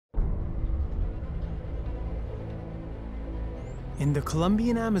In the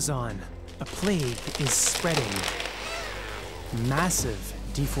Colombian Amazon, a plague is spreading. Massive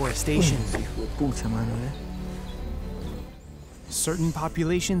deforestation. Certain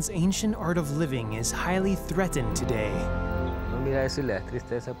populations' ancient art of living is highly threatened today. No mira eso y le da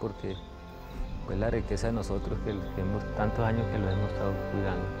tristeza porque pues la riqueza de nosotros que hemos tantos años que lo hemos estado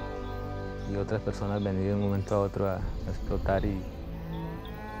cuidando y otras personas venido de un momento a otro a explotar y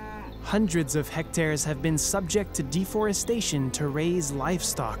Hundreds of hectares have been subject to deforestation to raise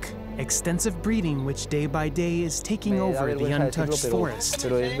livestock. Extensive breeding which day by day is taking over the untouched forest.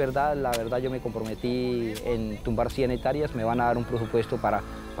 Pero es verdad, la verdad yo me comprometí en tumbar 100 hectáreas, me van a dar un presupuesto para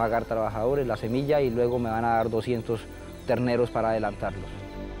pagar trabajadores, la semilla y luego me van a dar 200 terneros para adelantarlos.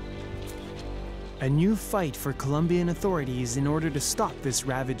 A new fight for Colombian authorities in order to stop this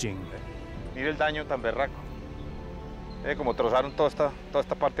ravaging. Mire el daño tan berraco. Como trozaron toda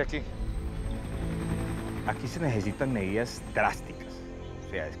esta parte aquí. Aquí se necesitan medidas drásticas. O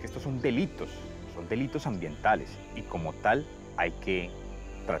sea, es que estos son delitos ambientales y como tal hay que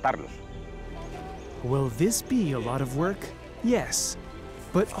tratarlos. Will this be a lot of work? Yes,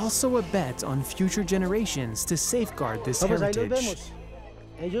 but also a bet on future generations to safeguard this Pues ahí los heritage. vemos.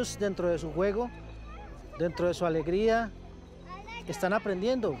 Ellos dentro de su juego, dentro de su alegría, están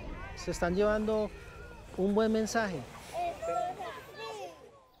aprendiendo, se están llevando un buen mensaje.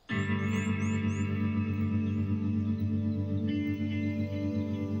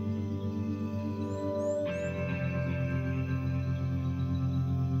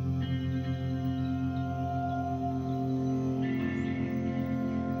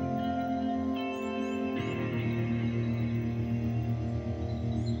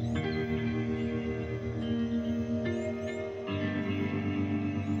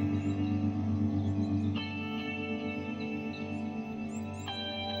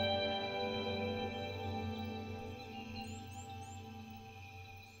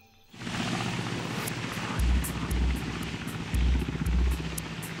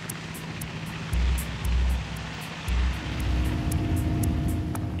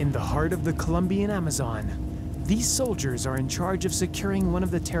 In the heart of the Colombian Amazon, these soldiers are in charge of securing one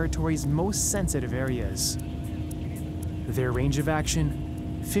of the territory's most sensitive areas. Their range of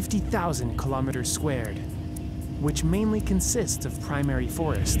action, 50,000 kilometers squared, which mainly consists of primary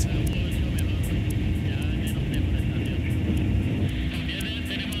forest.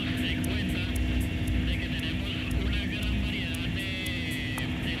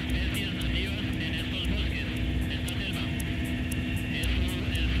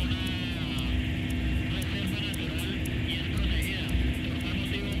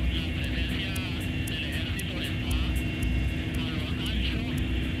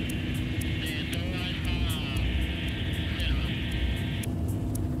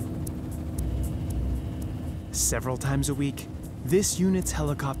 Several times a week, this unit's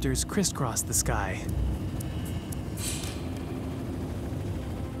helicopters crisscross the sky.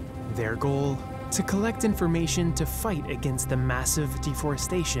 Their goal? To collect information to fight against the massive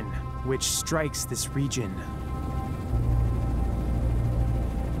deforestation which strikes this region.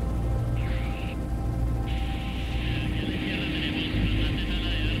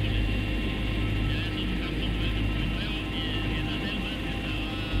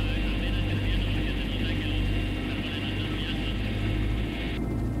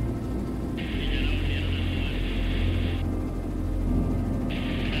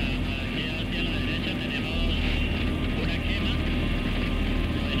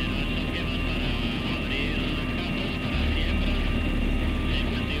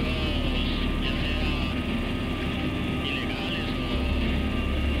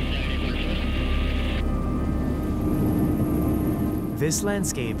 This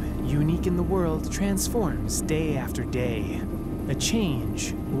landscape, unique in the world, transforms day after day. A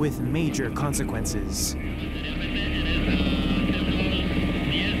change with major consequences.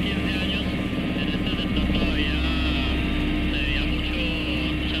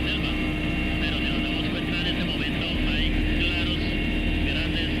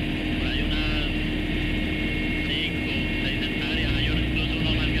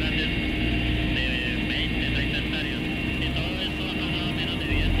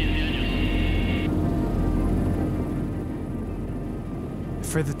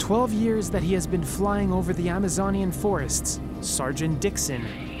 For the 12 years that he has been flying over the Amazonian forests, Sergeant Dixon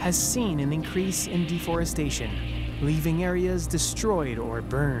has seen an increase in deforestation, leaving areas destroyed or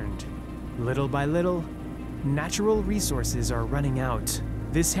burned. Little by little, natural resources are running out.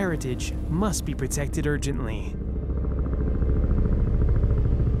 This heritage must be protected urgently.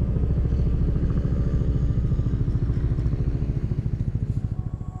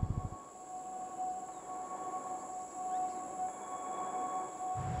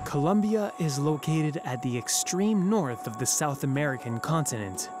 Colombia is located at the extreme north of the South American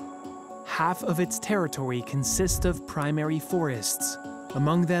continent. Half of its territory consists of primary forests,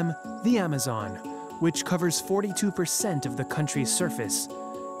 among them the Amazon, which covers 42% of the country's surface,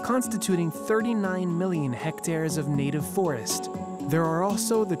 constituting 39 million hectares of native forest. There are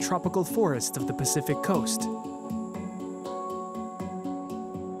also the tropical forests of the Pacific coast.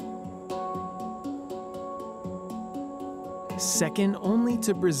 Second only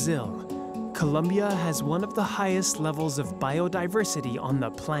to Brazil, Colombia has one of the highest levels of biodiversity on the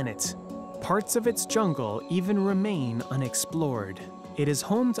planet. Parts of its jungle even remain unexplored. It is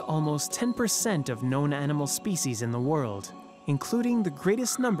home to almost 10% of known animal species in the world, including the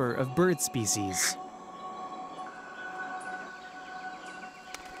greatest number of bird species.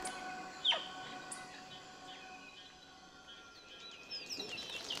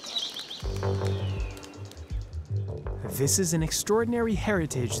 This is an extraordinary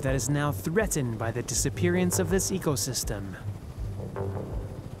heritage that is now threatened by the disappearance of this ecosystem.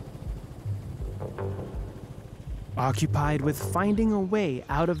 Occupied with finding a way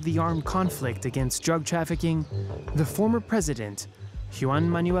out of the armed conflict against drug trafficking, the former president, Juan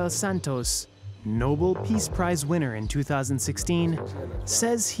Manuel Santos, Nobel Peace Prize winner in 2016,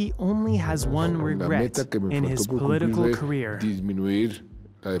 says he only has one regret in his political career. Disminuir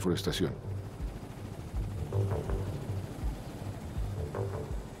la deforestación.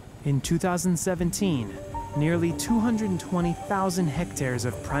 In 2017, nearly 220,000 hectares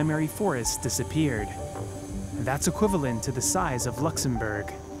of primary forests disappeared. That's equivalent to the size of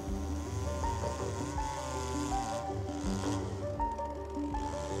Luxembourg.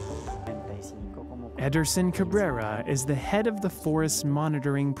 Ederson Cabrera is the head of the Forest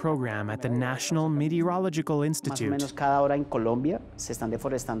Monitoring Program at the National Meteorological Institute. Más o menos cada hora en Colombia se están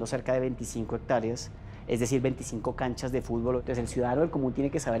deforestando cerca de 25 hectáreas, es decir, 25 canchas de fútbol. Entonces el ciudadano del común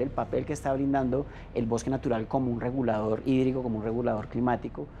tiene que saber el papel que está brindando el bosque natural como un regulador hídrico, como un regulador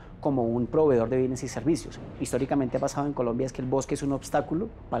climático, como un proveedor de bienes y servicios. Históricamente ha pasado en Colombia es que el bosque es un obstáculo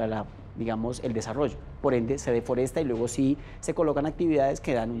para el desarrollo. Por ende, se deforesta y luego sí se colocan actividades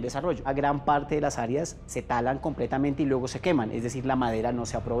que dan un desarrollo. A gran parte de las áreas se talan completamente y luego se queman, es decir, la madera no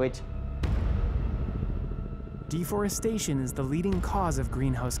se aprovecha. Deforestation is the leading cause of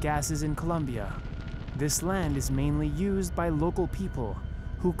greenhouse gases in Colombia. This land is mainly used by local people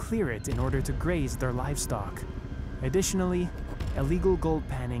who clear it in order to graze their livestock. Additionally, illegal gold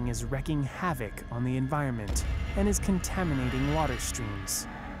panning is wreaking havoc on the environment and is contaminating water streams.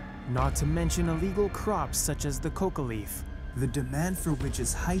 Not to mention illegal crops such as the coca leaf, the demand for which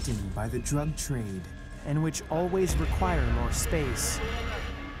is heightened by the drug trade, and which always require more space.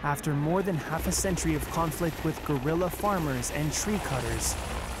 After more than half a century of conflict with guerrilla farmers and tree cutters,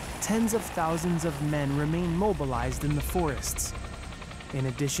 tens of thousands of men remain mobilized in the forests. In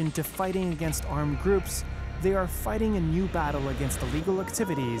addition to fighting against armed groups, they are fighting a new battle against illegal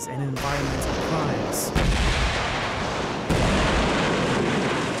activities and environmental crimes.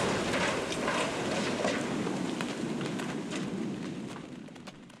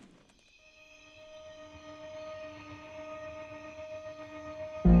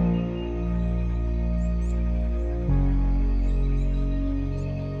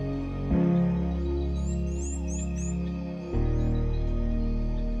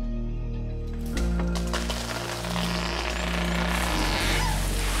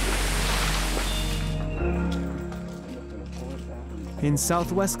 In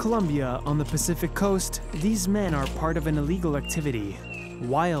southwest Colombia, on the Pacific coast, these men are part of an illegal activity,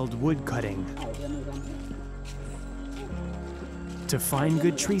 wild wood cutting. To find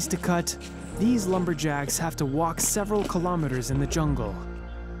good trees to cut, these lumberjacks have to walk several kilometers in the jungle.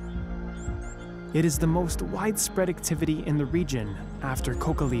 It is the most widespread activity in the region after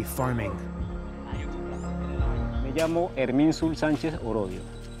coca leaf farming. Me llamo Herminsul Sánchez Orodio.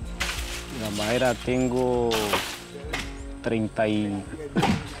 La madera tengo 31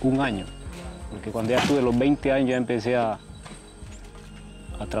 años, porque cuando ya tuve los 20 años ya empecé a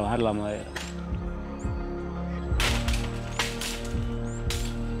trabajar la madera.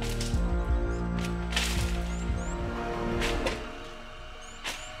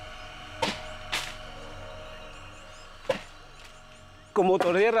 Como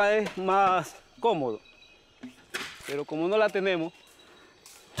tierra es más cómodo, pero como no la tenemos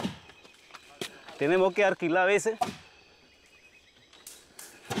que alquilar a veces.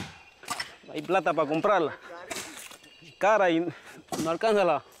 Hay plata para comprarla, cara y no alcanza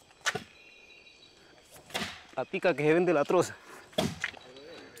la pica que se vende la troza.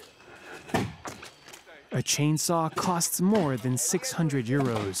 A chainsaw costs more than 600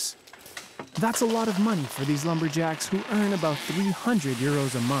 euros. That's a lot of money for these lumberjacks who earn about 300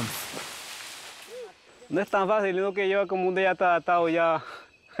 euros a month. No es tan fácil, uno que lleva como un día está adaptado ya.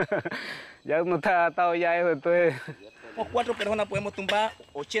 Ya uno está adaptado ya a eso, entonces... 4 personas podemos tumbar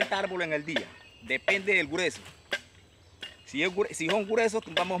 80 árboles en el día. Depende del grueso. Si son gruesos,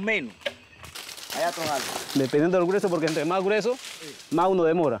 tumbamos menos. Hay otros árboles. Dependiendo del grueso, porque entre más grueso, más uno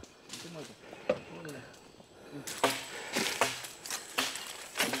demora.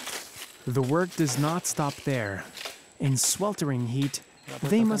 The work does not stop there. In sweltering heat,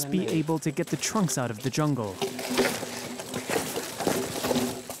 they must be able to get the trunks out of the jungle.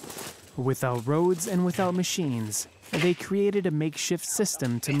 Without roads and without machines, they created a makeshift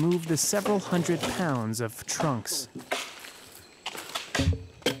system to move the several hundred pounds of trunks.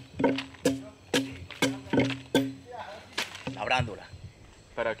 Labrándola.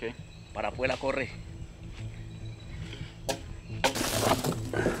 ¿Para qué? Para poderla correr.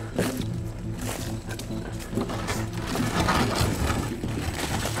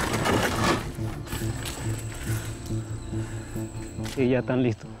 Y ya están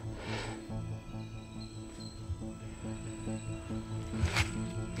listos.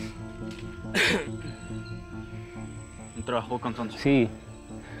 Un trabajo cansante. Sí,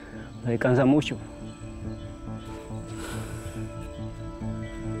 me cansa mucho.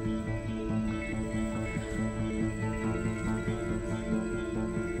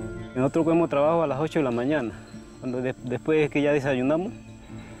 Nosotros cogemos trabajo a las 8 de la mañana. Cuando después que ya desayunamos,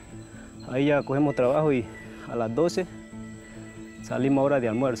 ahí ya cogemos trabajo y a las 12 salimos a hora de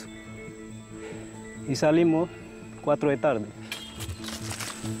almuerzo. Y salimos 4 de tarde.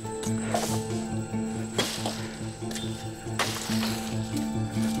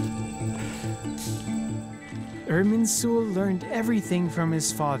 Erminsul learned everything from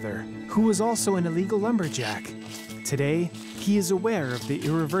his father, who was also an illegal lumberjack. Today, he is aware of the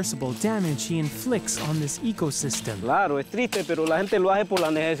irreversible damage he inflicts on this ecosystem. Claro, es triste, pero la gente lo hace por la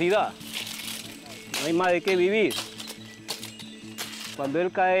necesidad. No hay más de qué vivir. Cuando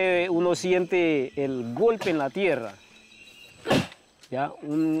él cae, uno siente el golpe en la tierra, ya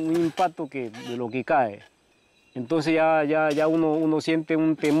un impacto de lo que cae. Entonces ya uno siente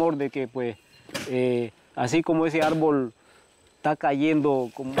un temor de que, pues, así como ese árbol está cayendo,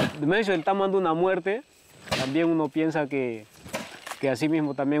 como él está mandando una muerte, también uno piensa que así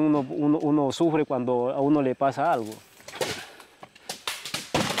mismo también uno sufre cuando a uno le pasa algo.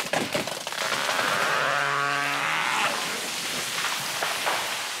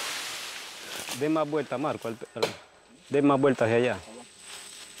 De más vueltas, Marco, de más vueltas hacia allá,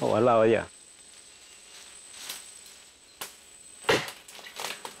 o al lado allá.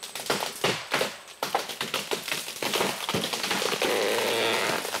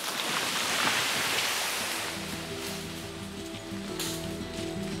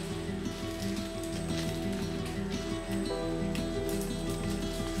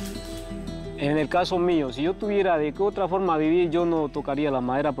 En el caso mío, si yo tuviera de qué otra forma vivir, yo no tocaría la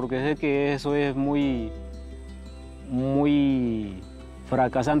madera porque sé que eso es muy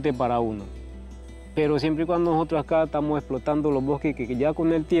fracasante para uno. Pero siempre y cuando nosotros acá estamos explotando los bosques, que ya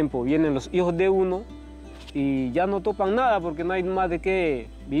con el tiempo vienen los hijos de uno y ya no topan nada porque no hay más de qué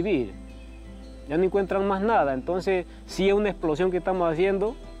vivir. Ya no encuentran más nada. Entonces sí es una explosión que estamos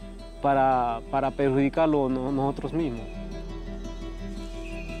haciendo para perjudicarlo nosotros mismos.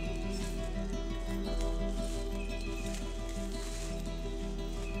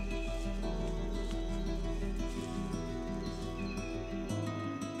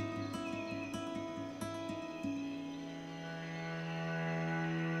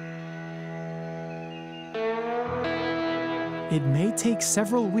 It may take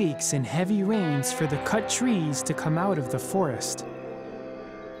several weeks and heavy rains for the cut trees to come out of the forest.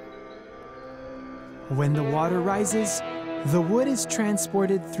 When the water rises, the wood is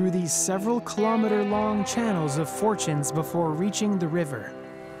transported through these several kilometer-long channels of fortunes before reaching the river.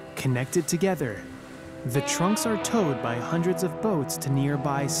 Connected together, the trunks are towed by hundreds of boats to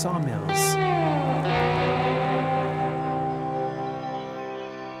nearby sawmills.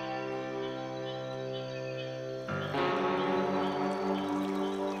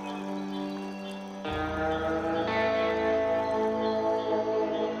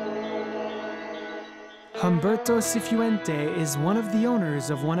 Humberto Cifuente is one of the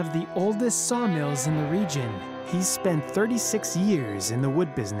owners of one of the oldest sawmills in the region. He's spent 36 years in the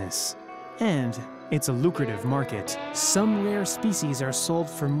wood business, and it's a lucrative market. Some rare species are sold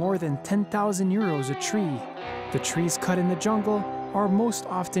for more than 10,000 euros a tree. The trees cut in the jungle are most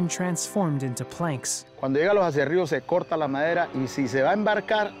often transformed into planks. Cuando llega a los acerríos se corta la madera y si se va a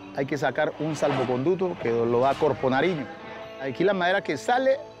embarcar hay que sacar un salvoconducto que lo da Corpo Nariño. Aquí la madera que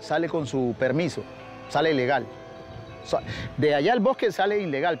sale, sale con su permiso, sale legal. De allá el bosque sale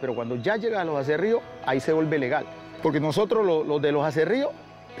ilegal, pero cuando ya llega a los acerríos, ahí se vuelve legal. Porque nosotros, los de los acerríos,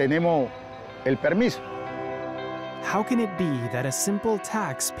 tenemos el permiso. How can it be that a simple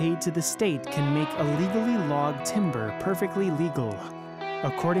tax paid to the state can make illegally logged timber perfectly legal?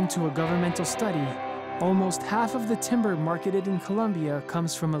 According to a governmental study, almost half of the timber marketed in Colombia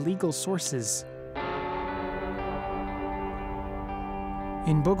comes from illegal sources.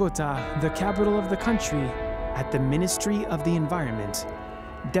 In Bogotá, the capital of the country, at the Ministry of the Environment,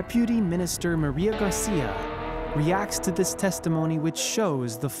 Deputy Minister Maria Garcia reacts to this testimony which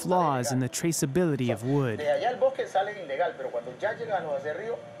shows the flaws in the traceability of wood. De allá el bosque sale ilegal, pero cuando ya llega a los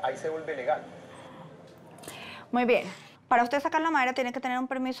acerríos, ahí se vuelve legal. Muy bien. Para usted sacar la madera tiene que tener un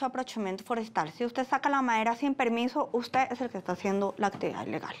permiso de aprovechamiento forestal. Si usted saca la madera sin permiso, usted es el que está haciendo la actividad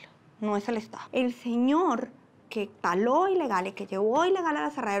ilegal, no es el Estado. El señor que taló ilegal y que llevó ilegal al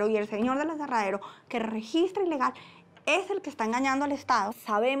aserradero y el señor del aserradero que registra ilegal es el que está engañando al Estado.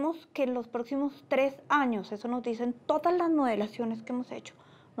 Sabemos que en los próximos 3 años, eso nos dicen todas las modelaciones que hemos hecho,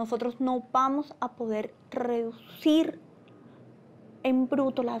 nosotros no vamos a poder reducir en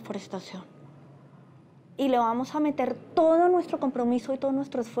bruto la deforestación. Y le vamos a meter todo nuestro compromiso y todo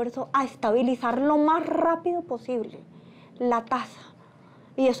nuestro esfuerzo a estabilizar lo más rápido posible la tasa.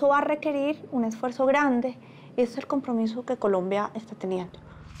 Y eso va a requerir un esfuerzo grande. Ese es el compromiso que Colombia está teniendo.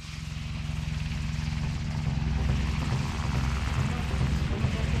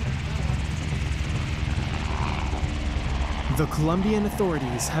 The Colombian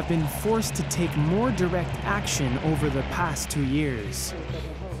authorities have been forced to take more direct action over the past 2 years.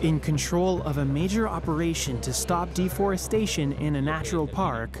 In control of a major operation to stop deforestation in a natural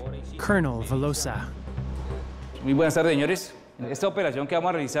park, Colonel Velosa. Muy buenas tardes, señores. Esta operación que vamos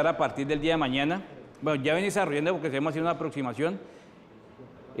a realizar a partir del día de mañana, bueno, ya ven desarrollando porque hemos hecho una aproximación,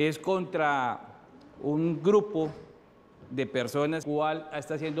 es contra un grupo de personas cual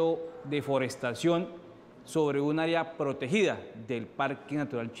está haciendo deforestación sobre un área protegida del Parque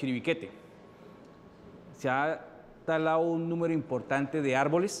Natural Chiribiquete. Se ha talado un número importante de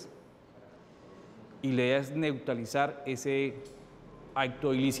árboles y la idea es neutralizar ese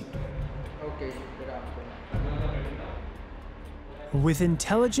acto ilícito. With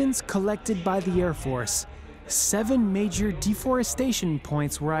intelligence collected by the Air Force, 7 major deforestation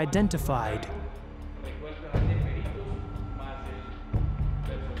points were identified.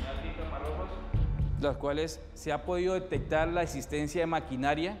 Las cuales se ha podido detectar la existencia de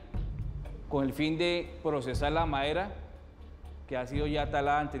maquinaria con el fin de procesar la madera que ha sido ya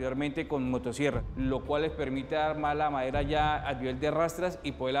talada anteriormente con motosierra, lo cual les permite armar la madera ya a nivel de rastras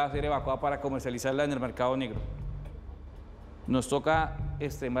y poderla ser evacuada para comercializarla en el mercado negro. Nos toca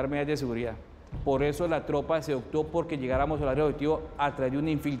extremar medidas de seguridad. Por eso la tropa se optó porque llegáramos al área objetivo a través de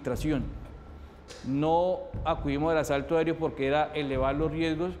una infiltración. No acudimos al asalto aéreo porque era elevar los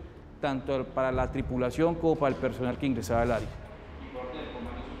riesgos tanto para la tripulación como para el personal que ingresaba al área.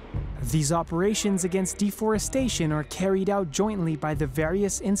 These operations against deforestation are carried out jointly by the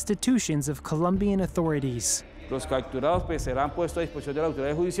various institutions of Colombian authorities. Los capturados pues, serán puestos a disposición de las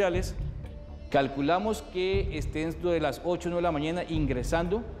autoridades judiciales. Calculamos que estén de las 8 o 9 de la mañana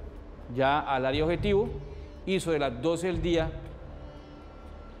ingresando ya al área objetivo y sobre las 12 del día,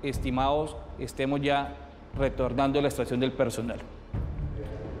 estimados, estemos ya retornando a la estación del personal.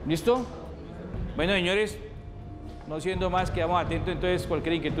 ¿Listo? Bueno, señores, no siendo más, quedamos atentos entonces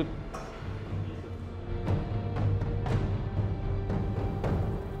cualquier inquietud.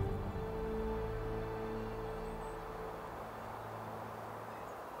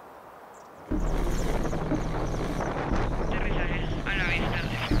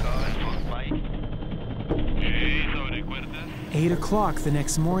 At 8 o'clock the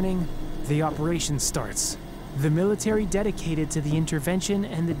next morning, the operation starts. The military dedicated to the intervention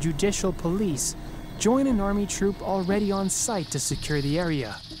and the judicial police join an army troop already on site to secure the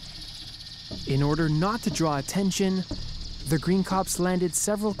area. In order not to draw attention, the Green Cops landed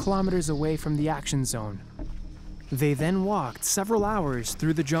several kilometers away from the action zone. They then walked several hours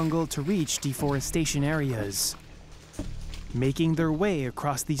through the jungle to reach deforestation areas. Making their way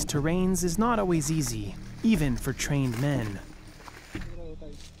across these terrains is not always easy, even for trained men.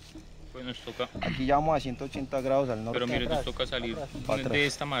 Aquí ya vamos a 180 grados al norte. Pero mire, nos toca salir de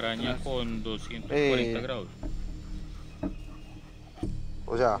esta maraña con 240 grados.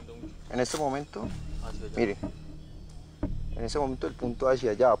 O sea, en este momento, mire, en este momento el punto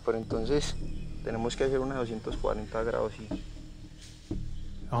hacia allá, pero entonces tenemos que hacer una de 240 grados.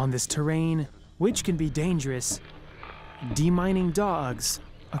 On this terrain, which can be dangerous, demining dogs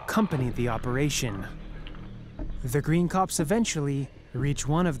accompany the operation. The Green Cops eventually reach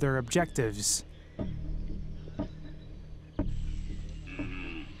one of their objectives.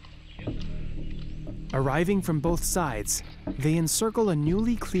 Arriving from both sides, they encircle a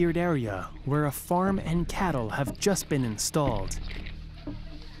newly cleared area where a farm and cattle have just been installed.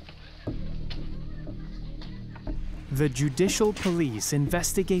 The judicial police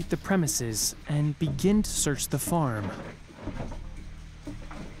investigate the premises and begin to search the farm.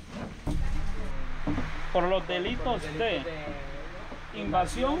 Por los delitos de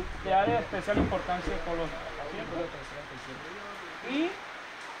invasión de área de especial importancia ecológica, ¿cierto? Y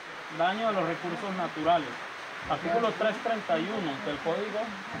daño a los recursos naturales. Artículo 331 del Código.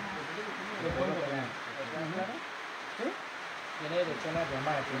 ¿Sí? Tiene derecho a la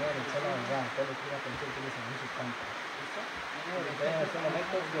llamada, tiene derecho a la venganza, todo lo que la gente utiliza en su campo. Entonces, en este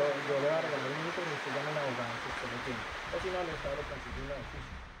momento yo le voy a regalar un minuto y usted llama a un abogado si usted lo tiene. O si no, le está lo constituye la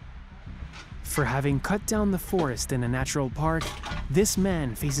justicia. For having cut down the forest in a natural park, this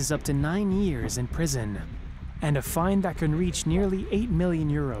man faces up to 9 years in prison and a fine that can reach nearly 8 million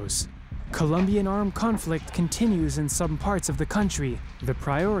euros. Colombian armed conflict continues in some parts of the country. The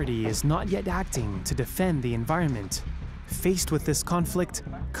priority is not yet acting to defend the environment. Faced with this conflict,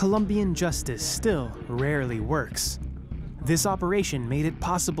 Colombian justice still rarely works. This operation made it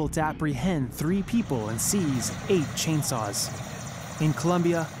possible to apprehend 3 people and seize 8 chainsaws. In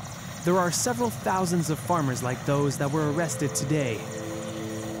Colombia, there are several thousands of farmers like those that were arrested today.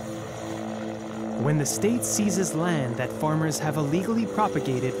 When the state seizes land that farmers have illegally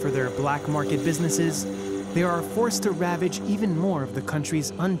propagated for their black market businesses, they are forced to ravage even more of the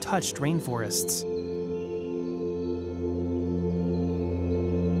country's untouched rainforests.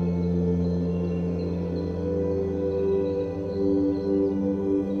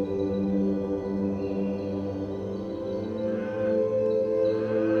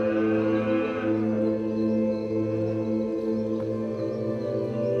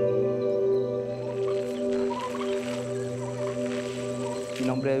 Mi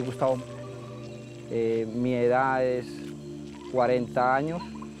nombre es Gustavo, mi edad es 40 años,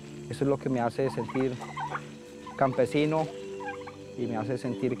 eso es lo que me hace sentir campesino y me hace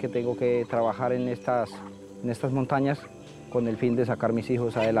sentir que tengo que trabajar en estas montañas con el fin de sacar mis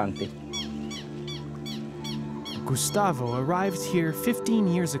hijos adelante. Gustavo arrived here 15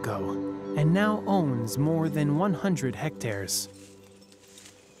 years ago and now owns more than 100 hectares.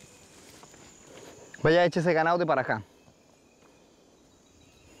 Vaya, eche ese ganado de para acá.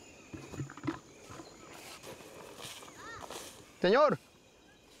 Señor,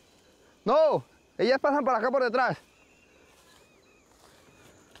 no, ellas pasan para acá por detrás.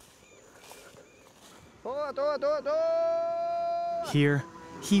 Here,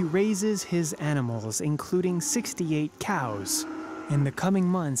 he raises his animals, including 68 cows. In the coming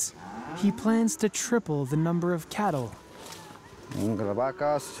months, he plans to triple the number of cattle. Venga, las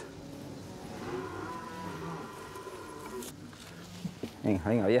vacas. Venga,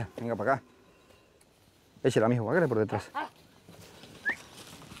 venga, vieja, venga para acá. Échela, mijo, hágale por detrás.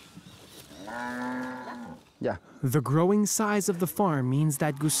 Yeah. The growing size of the farm means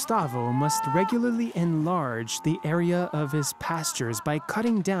that Gustavo must regularly enlarge the area of his pastures by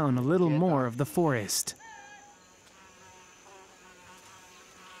cutting down a little more of the forest.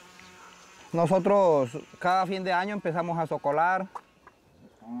 Nosotros cada fin de año empezamos a socolar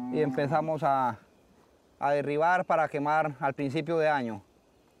y empezamos a derribar para quemar al principio de año.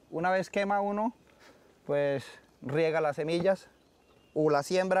 Una vez quema uno, pues riega las semillas o la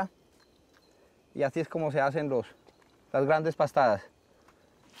siembra. Y así es como se hacen las grandes pastadas.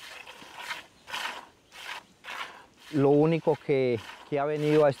 Lo único que ha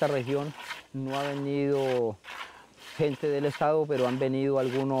venido a esta región, no ha venido gente del estado, pero han venido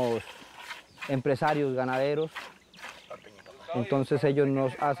algunos empresarios ganaderos. Entonces ellos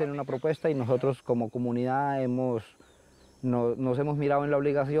nos hacen una propuesta y nosotros como comunidad nos hemos mirado en la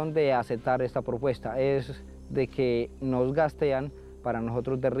obligación de aceptar esta propuesta. Es de que nos gastean para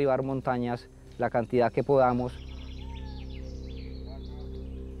nosotros derribar montañas la cantidad que podamos.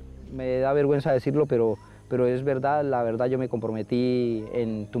 Me da vergüenza decirlo, pero es verdad, la verdad yo me comprometí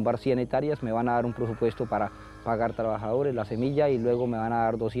en tumbar 100 hectáreas, me van a dar un presupuesto para pagar trabajadores, la semilla y luego me van a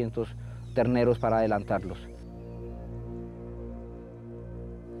dar 200 terneros para adelantarlos.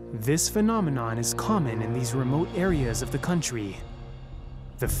 This phenomenon is common in these remote areas of the country.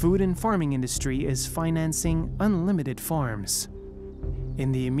 The food and farming industry is financing unlimited farms.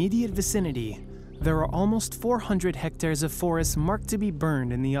 In the immediate vicinity, there are almost 400 hectares of forest marked to be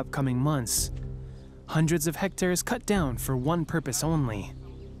burned in the upcoming months. Hundreds of hectares cut down for one purpose only: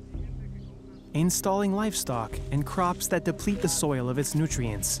 installing livestock and crops that deplete the soil of its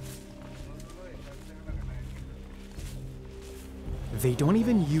nutrients. They don't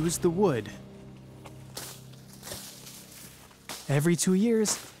even use the wood. Every 2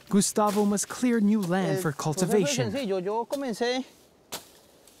 years, Gustavo must clear new land for cultivation. Es sencillo. Yo comencé,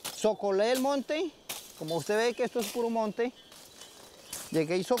 socolé el monte, como usted ve que esto es puro monte.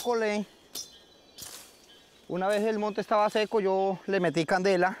 Llegué y socolé. Una vez el monte estaba seco, yo le metí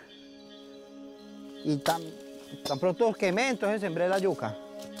candela y tan pronto quemé, entonces sembré la yuca.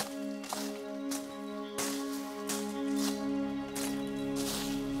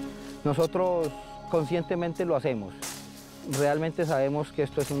 Nosotros conscientemente lo hacemos. Realmente sabemos que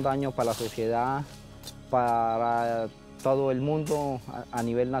esto es un daño para la sociedad, para todo el mundo a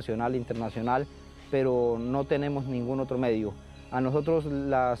nivel nacional e internacional, pero no tenemos ningún otro medio. A nosotros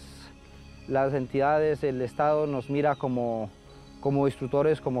las entidades, el Estado nos mira como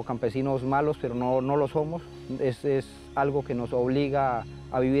destructores, como campesinos malos, pero no lo somos. Es algo que nos obliga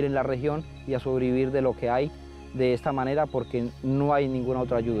a vivir en la región y a sobrevivir de lo que hay de esta manera porque no hay ninguna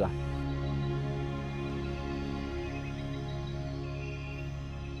otra ayuda.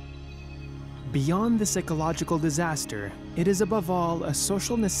 Beyond this ecological disaster, it is above all a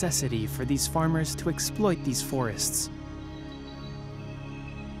social necessity for these farmers to exploit these forests.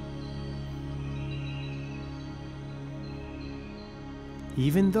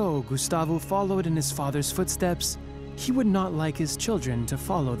 Even though Gustavo followed in his father's footsteps, he would not like his children to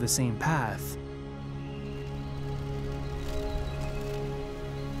follow the same path.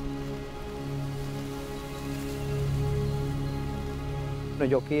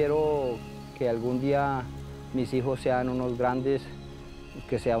 Yo quiero que algún día mis hijos sean unos grandes,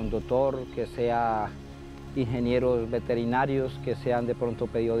 que sea un doctor, que sea ingenieros veterinarios, que sean de pronto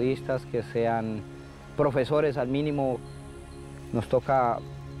periodistas, que sean profesores al mínimo. Nos toca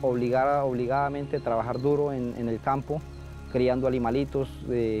obligadamente trabajar duro en el campo, criando animalitos,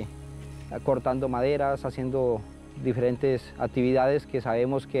 cortando maderas, haciendo diferentes actividades que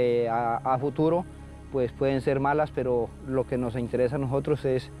sabemos que a futuro pues pueden ser malas, pero lo que nos interesa a nosotros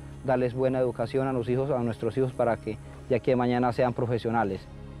es darles buena educación a nuestros hijos para que de aquí a mañana sean profesionales,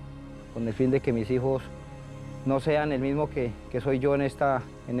 con el fin de que mis hijos no sean el mismo que soy yo en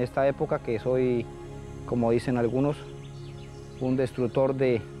esta época, que soy, como dicen algunos, un destructor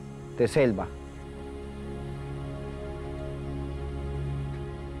de selva.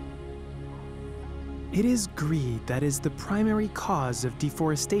 It is greed that is the primary cause of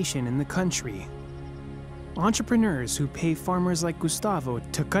deforestation in the country. Entrepreneurs who pay farmers like Gustavo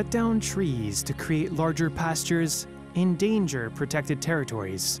to cut down trees to create larger pastures endanger protected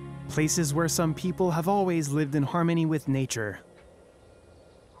territories, places where some people have always lived in harmony with nature.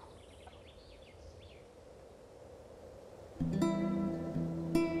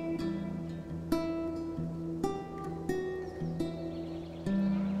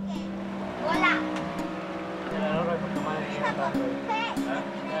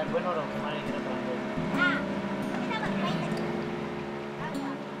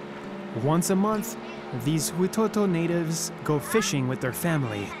 Once a month, these Huitoto natives go fishing with their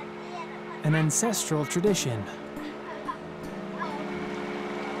family, an ancestral tradition.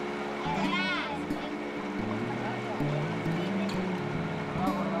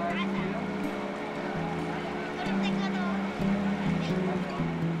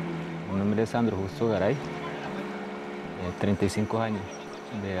 Mi nombre es Sandro Justo Garay, 35 años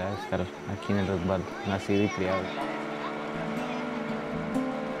de estar aquí en el resguardo, nacido y criado.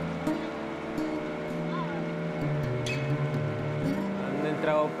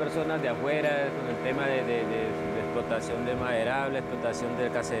 Entrado personas de afuera con el tema de explotación de maderable, explotación de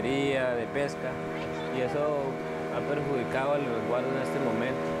cacería, de pesca, y eso ha perjudicado al resguardo en este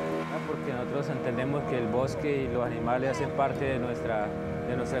momento, porque nosotros entendemos que el bosque y los animales hacen parte de nuestra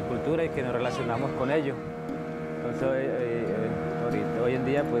cultura y que nos relacionamos con ellos. Entonces, hoy en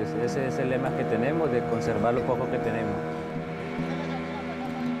día, pues ese es el lema que tenemos, de conservar lo poco que tenemos.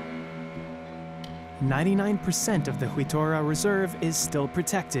 99% of the Huitora Reserve is still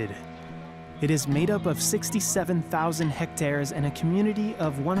protected. It is made up of 67,000 hectares and a community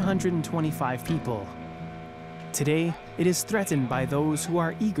of 125 people. Today, it is threatened by those who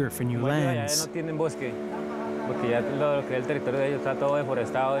are eager for new lands. Ya no tienen bosque, porque ya lo que es el territorio de ellos está todo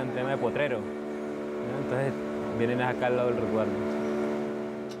deforestado en tema de potrero. Entonces, vienen acá al lado del resguardo.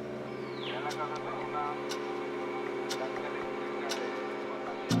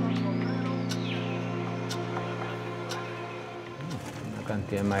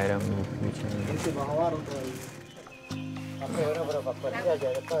 Cantidad de madera mucha.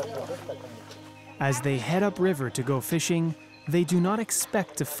 As they head upriver to go fishing, they do not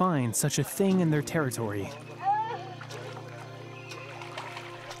expect to find such a thing in their territory.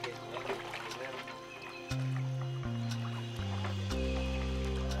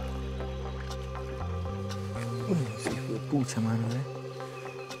 Sí, pucha, mano,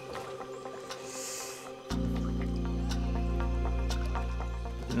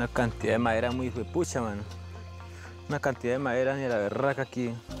 Una cantidad de madera muy pucha, mano. Una cantidad de madera ni a la berraca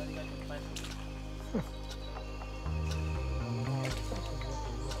aquí.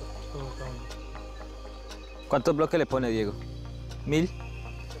 ¿Cuántos bloques le pone, Diego? ¿1000?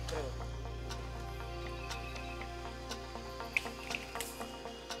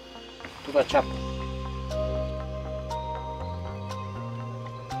 Pura chapa.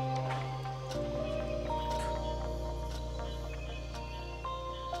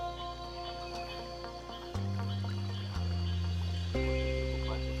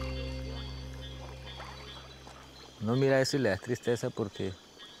 Uno mira eso y le da tristeza porque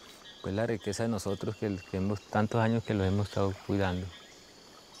pues la riqueza de nosotros que hemos tantos años que los hemos estado cuidando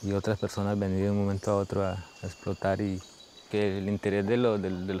y otras personas venido de un momento a otro a explotar y que el interés de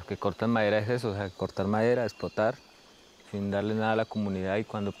los que cortan madera es eso, o sea, cortar madera, explotar sin darle nada a la comunidad y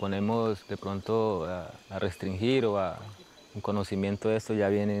cuando ponemos de pronto a restringir o a un conocimiento de esto ya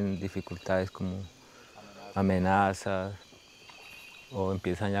vienen dificultades como amenazas o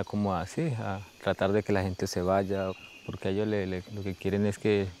empiezan ya como así a tratar de que la gente se vaya porque ellos lo que quieren es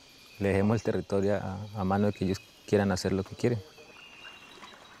que le dejemos el territorio a mano de que ellos quieran hacer lo que quieren.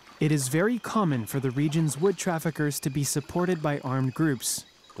 It is very common for the region's wood traffickers to be supported by armed groups.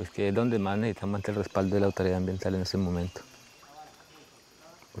 Pues que es donde más necesitamos el respaldo de la autoridad ambiental en ese momento.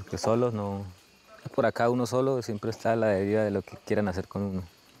 Porque solos no... Por acá uno solo siempre está a la deriva de lo que quieran hacer con uno.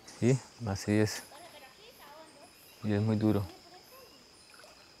 Sí, así es. Y es muy duro.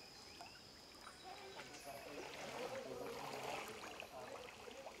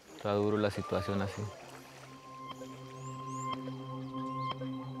 Está duro la situación así.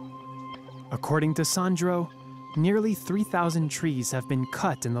 According to Sandro, nearly 3,000 trees have been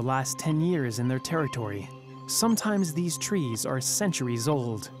cut in the last 10 years in their territory. Sometimes these trees are centuries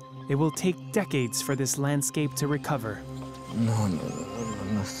old. It will take decades for this landscape to recover. No,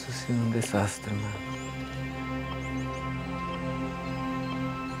 esto ha sido un desastre, man.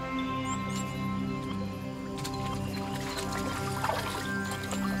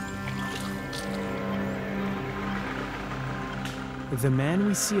 The man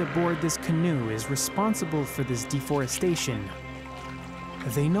we see aboard this canoe is responsible for this deforestation.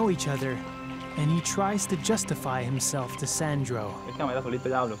 They know each other, and he tries to justify himself to Sandro. Esta madera solita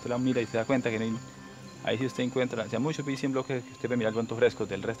ya habla, usted la mira y se da cuenta que ahí sí usted encuentra, ya muchos dicen bloques que usted ve mirar cuantos frescos,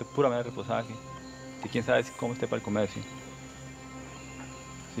 del resto pura madera reposada que quién sabe cómo esté para el comercio.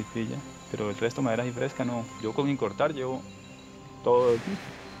 Sí, pilla, pero el resto madera así fresca no. Yo sin cortar llevo todo el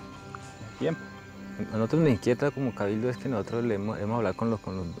tiempo. A nosotros nos inquieta como cabildo es que nosotros hemos hablado con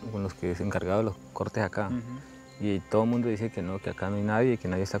los que se encargados de los cortes acá. Y todo el mundo dice que no, que acá no hay nadie y que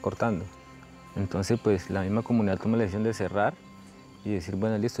nadie está cortando. Entonces pues la misma comunidad toma la decisión de cerrar y decir,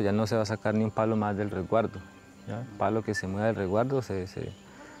 bueno, listo, ya no se va a sacar ni un palo más del resguardo. ¿Ya? El palo que se mueva del resguardo se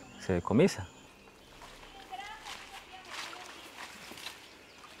decomisa.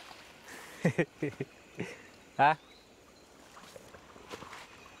 ¿Ah?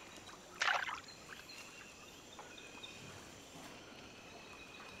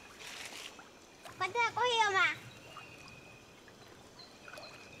 ¿Cuánto ha cogido más?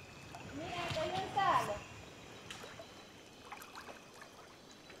 Mira, cogió un salo.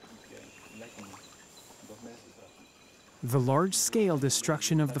 The large-scale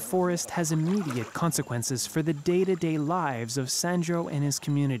destruction of the forest has immediate consequences for the day-to-day lives of Sandro and his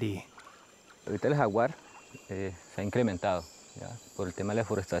community. Ahorita el jaguar se ha incrementado ¿ya? Por el tema de la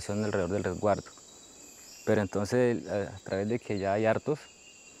deforestación alrededor del resguardo. Pero entonces, a través de que ya hay hartos,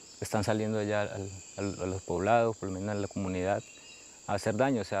 están saliendo ya a los poblados, por lo menos a la comunidad, a hacer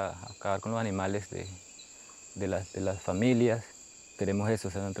daño, o sea, a acabar con los animales de las familias. Queremos eso,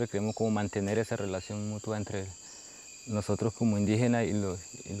 o sea, nosotros queremos como mantener esa relación mutua entre nosotros como indígenas y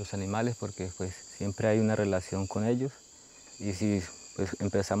los animales, porque pues siempre hay una relación con ellos. Y si pues,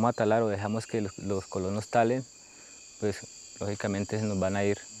 empezamos a talar o dejamos que los colonos talen, pues lógicamente se nos van a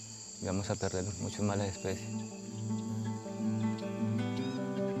ir y vamos a perder muchas malas especies.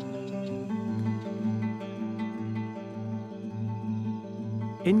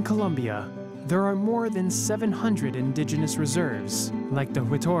 In Colombia, there are more than 700 indigenous reserves, like the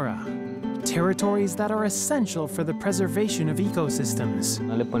Huitora, territories that are essential for the preservation of ecosystems.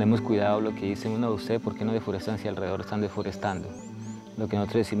 No le ponemos cuidado a lo que dicen uno de ustedes, ¿por qué no deforestan si alrededor están deforestando? Lo que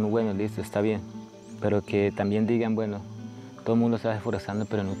nosotros decimos, bueno, listo, está bien, pero que también digan, bueno, todo el mundo está deforestando,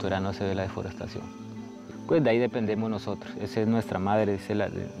 pero en Huitora no se ve la deforestación. Pues de ahí dependemos nosotros, esa es nuestra madre,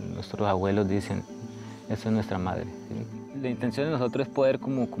 nuestros abuelos dicen, esa es nuestra madre. ¿Sí? La intención de nosotros es poder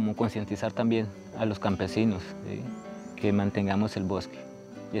como concientizar también a los campesinos, ¿sí? Que mantengamos el bosque.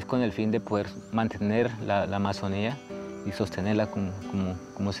 Y es con el fin de poder mantener la Amazonía y sostenerla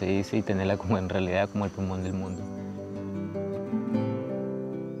como se dice y tenerla como en realidad como el pulmón del mundo.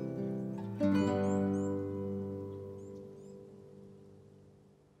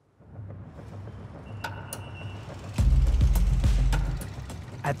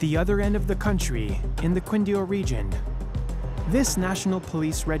 At the other end of the country, in the Quindío region, this National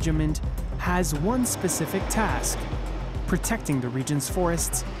Police Regiment has one specific task: protecting the region's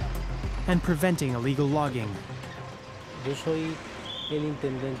forests and preventing illegal logging. Yo soy el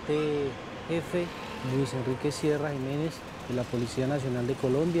intendente jefe Luis Enrique Sierra Jiménez de la Policía Nacional de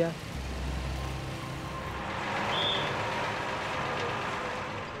Colombia.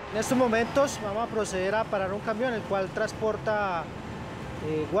 En estos momentos vamos a proceder a parar un camión el cual transporta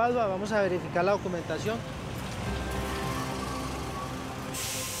guadua. Vamos a verificar la documentación.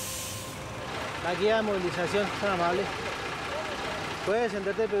 La guía de movilización, es tan amable. Puede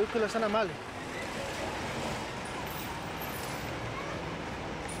descender del vehículo, es tan amable.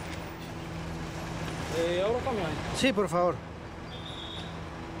 ¿Abro camión? Sí, por favor.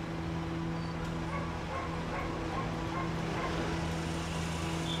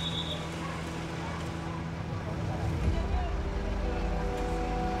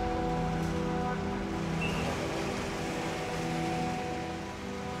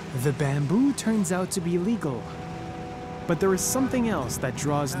 The bamboo turns out to be legal, but there is something else that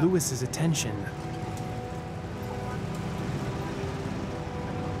draws Luis's attention.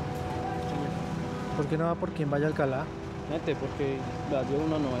 ¿Por qué no va por quien vaya a Alcalá? Gente, porque la dio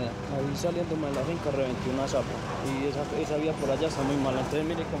una novedad. Ahí saliendo de la finca reventé una zapa y esa vía por allá está muy mala. Entonces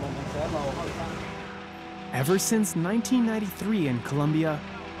mire cómo me la hoja. Ever since 1993 in Colombia,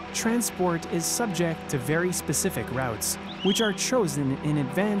 transport is subject to very specific routes, which are chosen in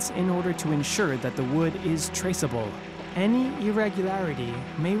advance in order to ensure that the wood is traceable. Any irregularity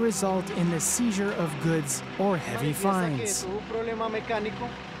may result in the seizure of goods or heavy fines. Tuvo un problema mecánico,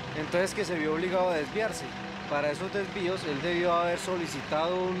 entonces que se vio obligado a desviarse. Para esos desvíos, él debió haber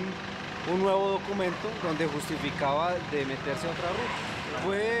solicitado un nuevo documento donde justificaba de meterse a otra ruta.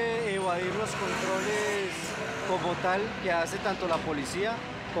 Puede evadir los controles como tal que hace tanto la policía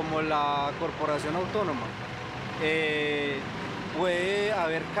como la corporación autónoma. Puede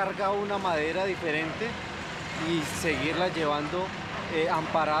haber cargado una madera diferente y seguirla llevando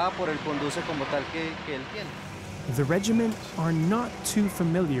amparada por el conduce como tal que él tiene. The regiment are not too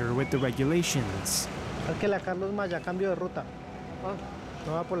familiar with the regulations. Que la Carlos Maya cambio de ruta.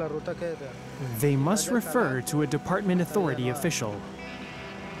 No va por la ruta que They must refer to a department authority official.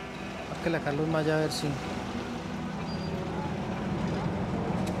 Que la Carlos Maya a ver si.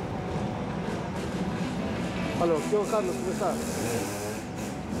 Aló, Carlos, ¿cómo estás?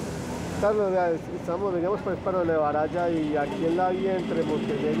 Carlos, veníamos para Levaraya y aquí en la vía entre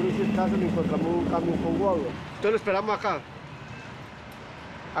Montenegro y Circaso le encontramos un camión con guagua. Entonces lo esperamos acá.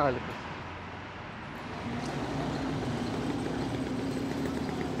 Hágale pues.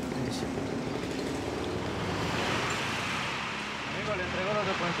 Amigo, le entrego los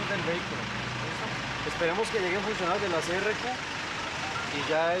documentos del vehículo. Esperemos que lleguen funcionarios de la CRQ y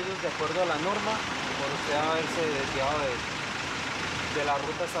ya ellos, de acuerdo a la norma, por usted haberse desviado de la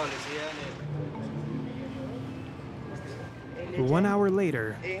ruta establecida en el... 1 hour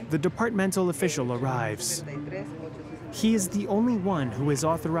later, the departmental official arrives. He is the only one who is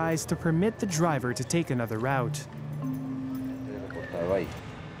authorized to permit the driver to take another route.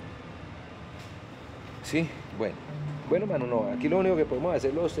 Sí, bueno. Bueno, mano, no. Aquí lo único que podemos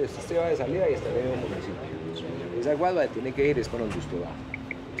hacerlo es usted va de salida y está en el municipio. Esa guagua tiene que ir es para donde usted va,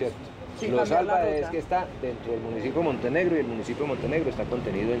 ¿cierto? Sí, lo salva es que está dentro del municipio de Montenegro y el municipio de Montenegro está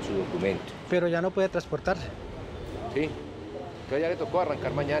contenido en su documento. Pero ya no puede transportarse. Sí. Entonces ya le tocó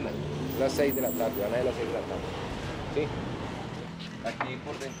arrancar mañana, a las 6 de la tarde, van a ir a las 6 de la tarde. Sí. Aquí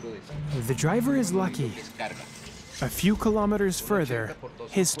por dentro de eso. The driver is lucky. A few kilometers further,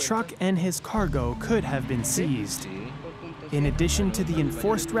 his truck and his cargo could have been seized. In addition to the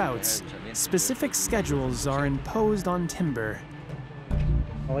enforced routes, specific schedules are imposed on timber.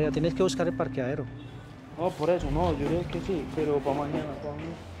 Oye, tienes que buscar el parqueadero. No, por eso no, yo creo que sí, pero para mañana,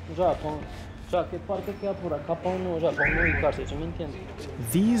 o sea, ¿qué parte queda por acá para uno, para uno ubicarse? ¿Sí me entiende?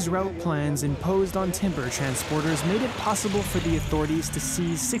 These route plans imposed on timber transporters made it possible for the authorities to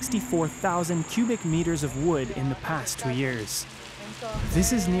seize 64,000 cubic meters of wood in the past 2 years.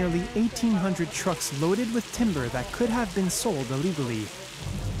 This is nearly 1,800 trucks loaded with timber that could have been sold illegally.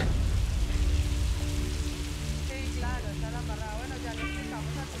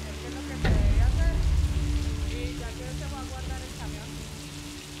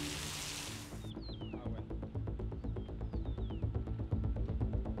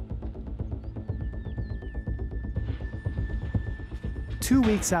 2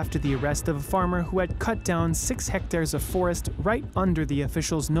 weeks after the arrest of a farmer who had cut down 6 hectares of forest right under the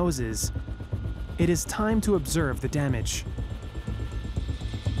officials' noses, it is time to observe the damage.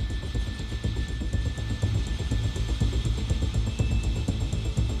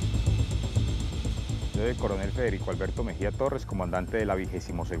 Soy el coronel Federico Alberto Mejía Torres, comandante de la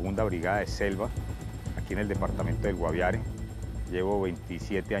 22ª Brigada de Selva, aquí en el departamento del Guaviare. Llevo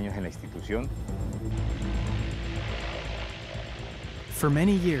 27 años en la institución. For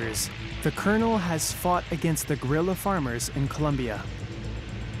many years, the colonel has fought against the guerrilla farmers in Colombia.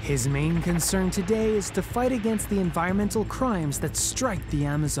 His main concern today is to fight against the environmental crimes that strike the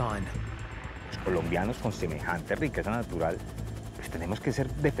Amazon. Los colombianos con semejante riqueza natural, pues tenemos que ser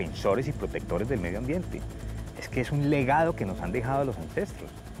defensores y protectores del medio ambiente. Es que es un legado que nos han dejado los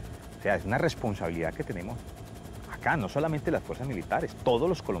ancestros. O sea, es una responsabilidad que tenemos acá, no solamente las fuerzas militares, todos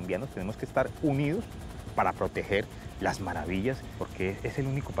los colombianos tenemos que estar unidos para proteger las maravillas, porque es el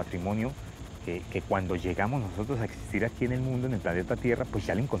único patrimonio que cuando llegamos nosotros a existir aquí en el mundo, en el planeta Tierra, pues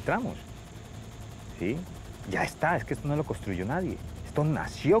ya lo encontramos, ¿sí? Ya está, es que esto no lo construyó nadie, esto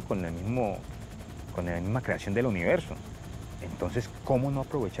nació con la misma creación del universo. Entonces, ¿cómo no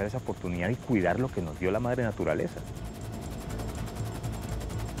aprovechar esa oportunidad y cuidar lo que nos dio la madre naturaleza?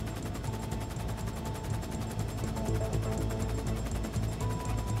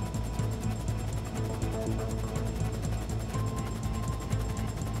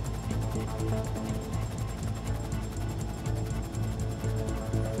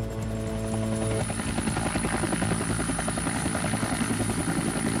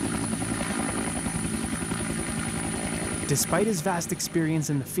 Despite his vast experience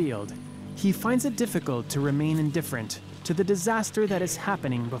in the field, he finds it difficult to remain indifferent to the disaster that is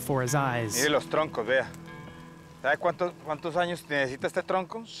happening before his eyes. Mire los troncos, vea. ¿Sabe cuántos años necesita este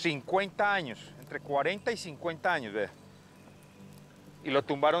tronco? 50 años, entre 40 y 50 años, vea. Y lo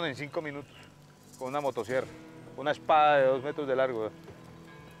tumbaron en 5 minutos, con una motosierra, una espada de 2 metros de largo,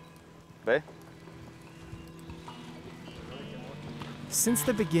 vea. ¿Ve? Since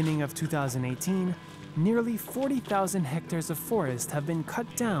the beginning of 2018, nearly 40,000 hectares of forest have been cut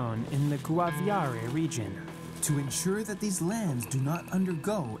down in the Guaviare region. To ensure that these lands do not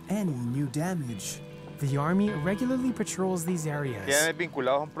undergo any new damage, the Army regularly patrols these areas. Tienen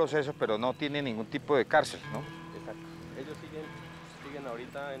vinculados a un proceso, pero no tienen ningún tipo de cárcel, ¿no? Exacto. Ellos siguen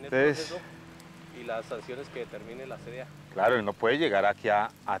ahorita en el proceso y las sanciones que determine la CDA. Claro, él no puede llegar aquí a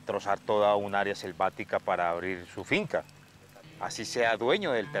trozar toda un área selvática para abrir su finca, así sea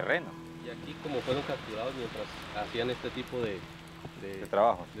dueño del terreno. Y aquí, como fueron capturados mientras hacían este tipo de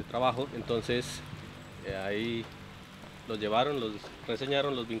trabajo, entonces ahí los llevaron, los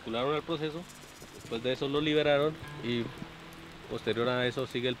reseñaron, los vincularon al proceso, después de eso los liberaron y posterior a eso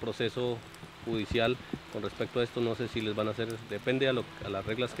sigue el proceso judicial con respecto a esto. No sé si les van a hacer, depende a las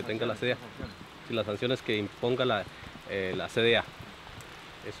reglas que tenga la CDA, si las sanciones que imponga la CDA.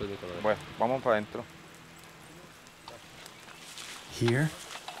 Eso es mi problema. Bueno, vamos para adentro. Here,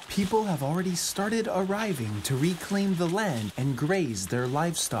 people have already started arriving to reclaim the land and graze their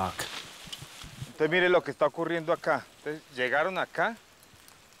livestock. Entonces mire lo que está ocurriendo acá. Entonces, llegaron acá,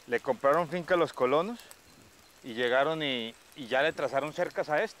 le compraron finca a los colonos y llegaron y ya le trazaron cercas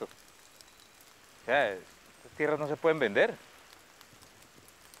a esto. O sea, estas tierras no se pueden vender.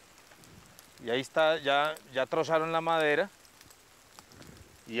 Y ahí está, ya trozaron la madera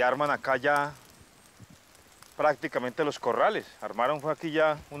y arman acá ya prácticamente los corrales. Armaron fue aquí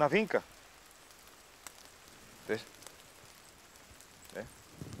ya una finca. Entonces,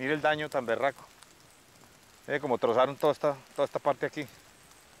 mire el daño tan berraco. Como trozaron toda esta parte aquí.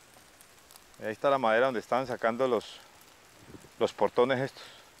 Ahí está la madera donde estaban sacando los portones estos.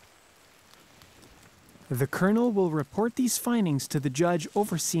 The colonel will report these findings to the judge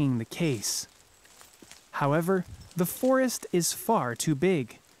overseeing the case. However, the forest is far too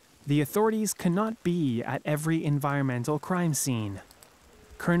big. The authorities cannot be at every environmental crime scene.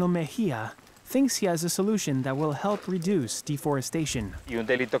 Colonel Mejia thinks he has a solution that will help reduce deforestation. Y un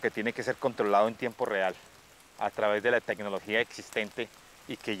delito que tiene que ser controlado en tiempo real a través de la tecnología existente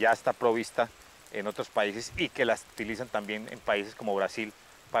y que ya está provista en otros países y que las utilizan también en países como Brasil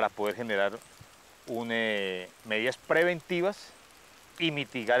para poder generar medidas preventivas y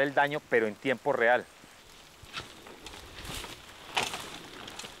mitigar el daño, pero en tiempo real.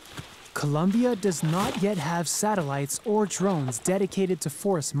 Colombia does not yet have satellites or drones dedicated to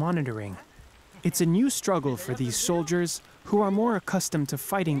forest monitoring. It's a new struggle for these soldiers who are more accustomed to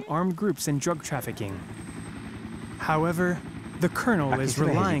fighting armed groups and drug trafficking. However, the colonel is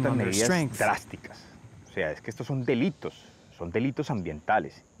relying on their strength. Drásticas. O sea, es que estos son delitos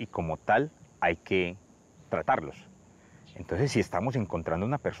ambientales y como tal hay que tratarlos. Entonces, si estamos encontrando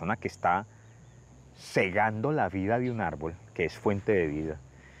una persona que está cegando la vida de un árbol, que es fuente de vida,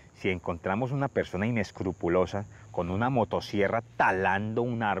 si encontramos una persona inescrupulosa con una motosierra talando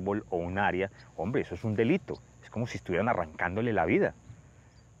un árbol o un área, hombre, eso es un delito. Es como si estuvieran arrancándole la vida.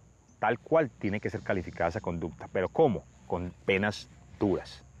 Tal cual tiene que ser calificada esa conducta. ¿Pero cómo? Con penas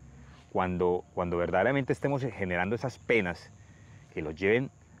duras. Cuando verdaderamente estemos generando esas penas que los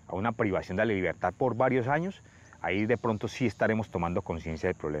lleven a una privación de la libertad por varios años, ahí de pronto sí estaremos tomando conciencia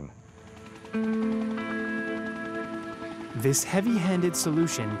del problema. This heavy-handed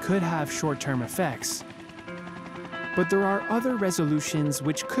solution could have short-term effects, but there are other resolutions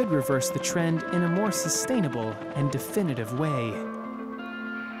which could reverse the trend in a more sustainable and definitive way.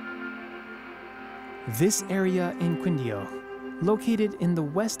 This area in Quindio, located in the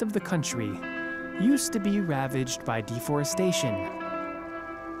west of the country, used to be ravaged by deforestation.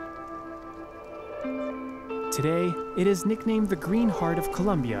 Today, it is nicknamed the Green Heart of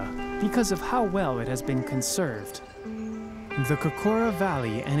Colombia because of how well it has been conserved. The Cocora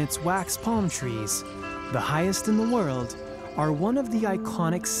Valley and its wax palm trees, the highest in the world, are one of the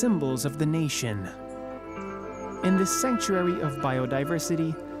iconic symbols of the nation. In this sanctuary of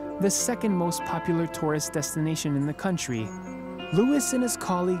biodiversity, the second most popular tourist destination in the country, Luis and his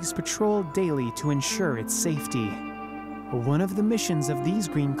colleagues patrol daily to ensure its safety. One of the missions of these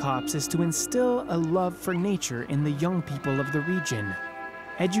Green Cops is to instill a love for nature in the young people of the region.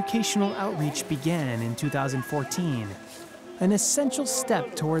 Educational outreach began in 2014, an essential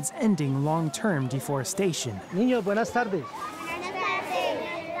step towards ending long-term deforestation. Niños, buenas tardes. Buenas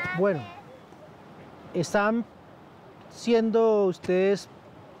tardes. Bueno, están siendo ustedes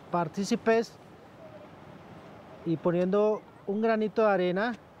partícipes y poniendo un granito de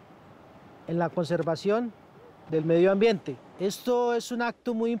arena en la conservación del medio ambiente. Esto es un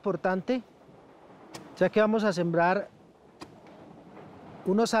acto muy importante, ya que vamos a sembrar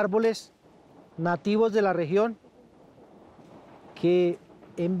unos árboles nativos de la región que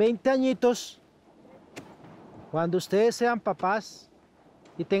en 20 añitos, cuando ustedes sean papás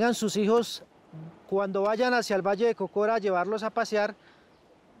y tengan sus hijos, cuando vayan hacia el Valle de Cocora a llevarlos a pasear,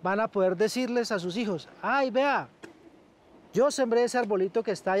 van a poder decirles a sus hijos: ¡ay, vea! Yo sembré ese arbolito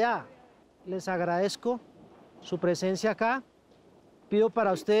que está allá. Les agradezco su presencia acá. Pido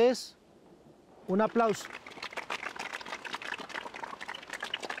para ustedes un aplauso.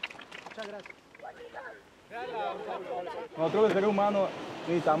 Muchas gracias. Nosotros los seres humanos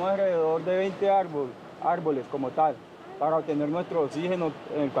necesitamos alrededor de 20 árboles como tal para obtener nuestro oxígeno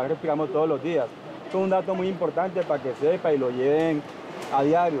en el cual respiramos todos los días. Esto es un dato muy importante para que sepa y lo lleven a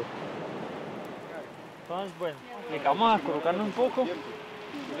diario. Entonces, bueno, vamos a colocarnos un poco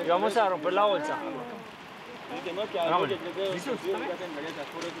y vamos a romper la bolsa.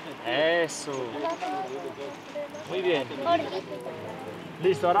 Eso. Muy bien.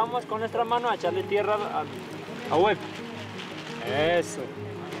 Listo, ahora vamos con nuestras manos a echarle tierra a hueco. Eso.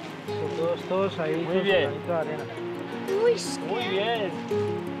 Todos ahí. Muy bien. Muy bien.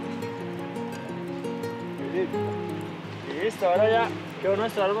 Listo, ahora ya quedó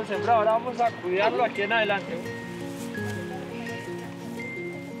nuestro árbol sembrado. Ahora vamos a cuidarlo aquí en adelante.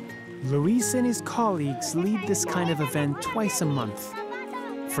 Luis and his colleagues lead this kind of event twice a month.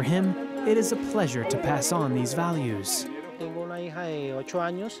 For him, it is a pleasure to pass on these values. Tengo una hija de 8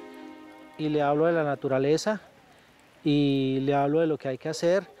 años y le hablo de la naturaleza y le hablo de lo que hay que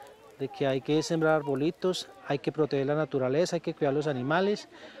hacer, de que hay que sembrar arbolitos, hay que proteger la naturaleza, hay que cuidar los animales,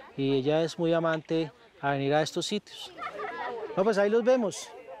 y ella es muy amante a venir a estos sitios. No, pues ahí los vemos.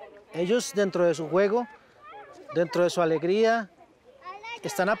 Ellos, dentro de su juego, dentro de su alegría,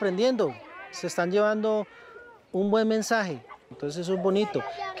 están aprendiendo, se están llevando un buen mensaje. Entonces eso es bonito,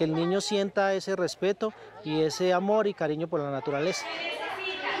 que el niño sienta ese respeto y ese amor y cariño por la naturaleza.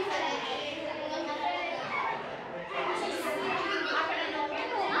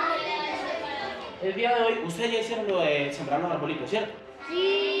 El día de hoy, ustedes ya hicieron lo de sembrar los arbolitos, ¿cierto?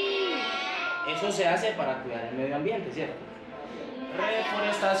 Sí. Eso se hace para cuidar el medio ambiente, ¿cierto?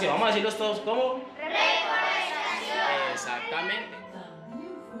 Reforestación. Vamos a decirlos todos, ¿cómo? Reforestación. Exactamente.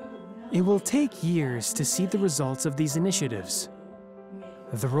 It will take years to see the results of these initiatives.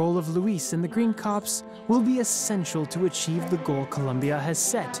 The role of Luis and the Green Cops will be essential to achieve the goal Colombia has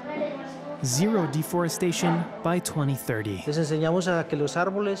set: zero deforestation by 2030. Les enseñamos a que los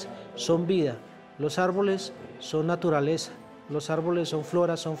árboles son vida, los árboles son naturaleza, los árboles son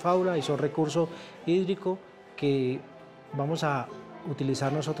flora, son fauna y son recurso hídrico que vamos a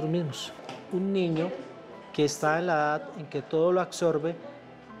utilizar nosotros mismos. Un niño que está en la edad en que todo lo absorbe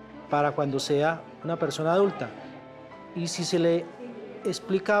para cuando sea una persona adulta. Y si se le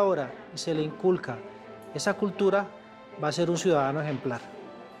explica ahora y se le inculca esa cultura, va a ser un ciudadano ejemplar.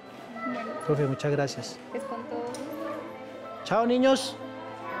 Profe, muchas gracias. Es con todo. Chao, niños.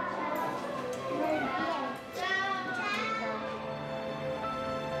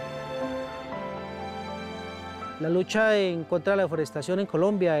 La lucha en contra de la deforestación en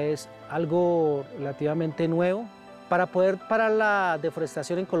Colombia es algo relativamente nuevo. Para poder parar la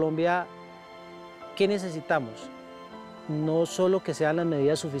deforestación en Colombia, ¿qué necesitamos? No solo que sean las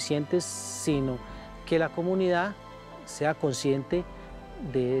medidas suficientes, sino que la comunidad sea consciente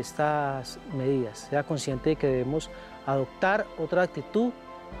de estas medidas, sea consciente de que debemos adoptar otra actitud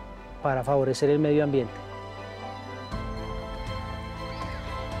para favorecer el medio ambiente.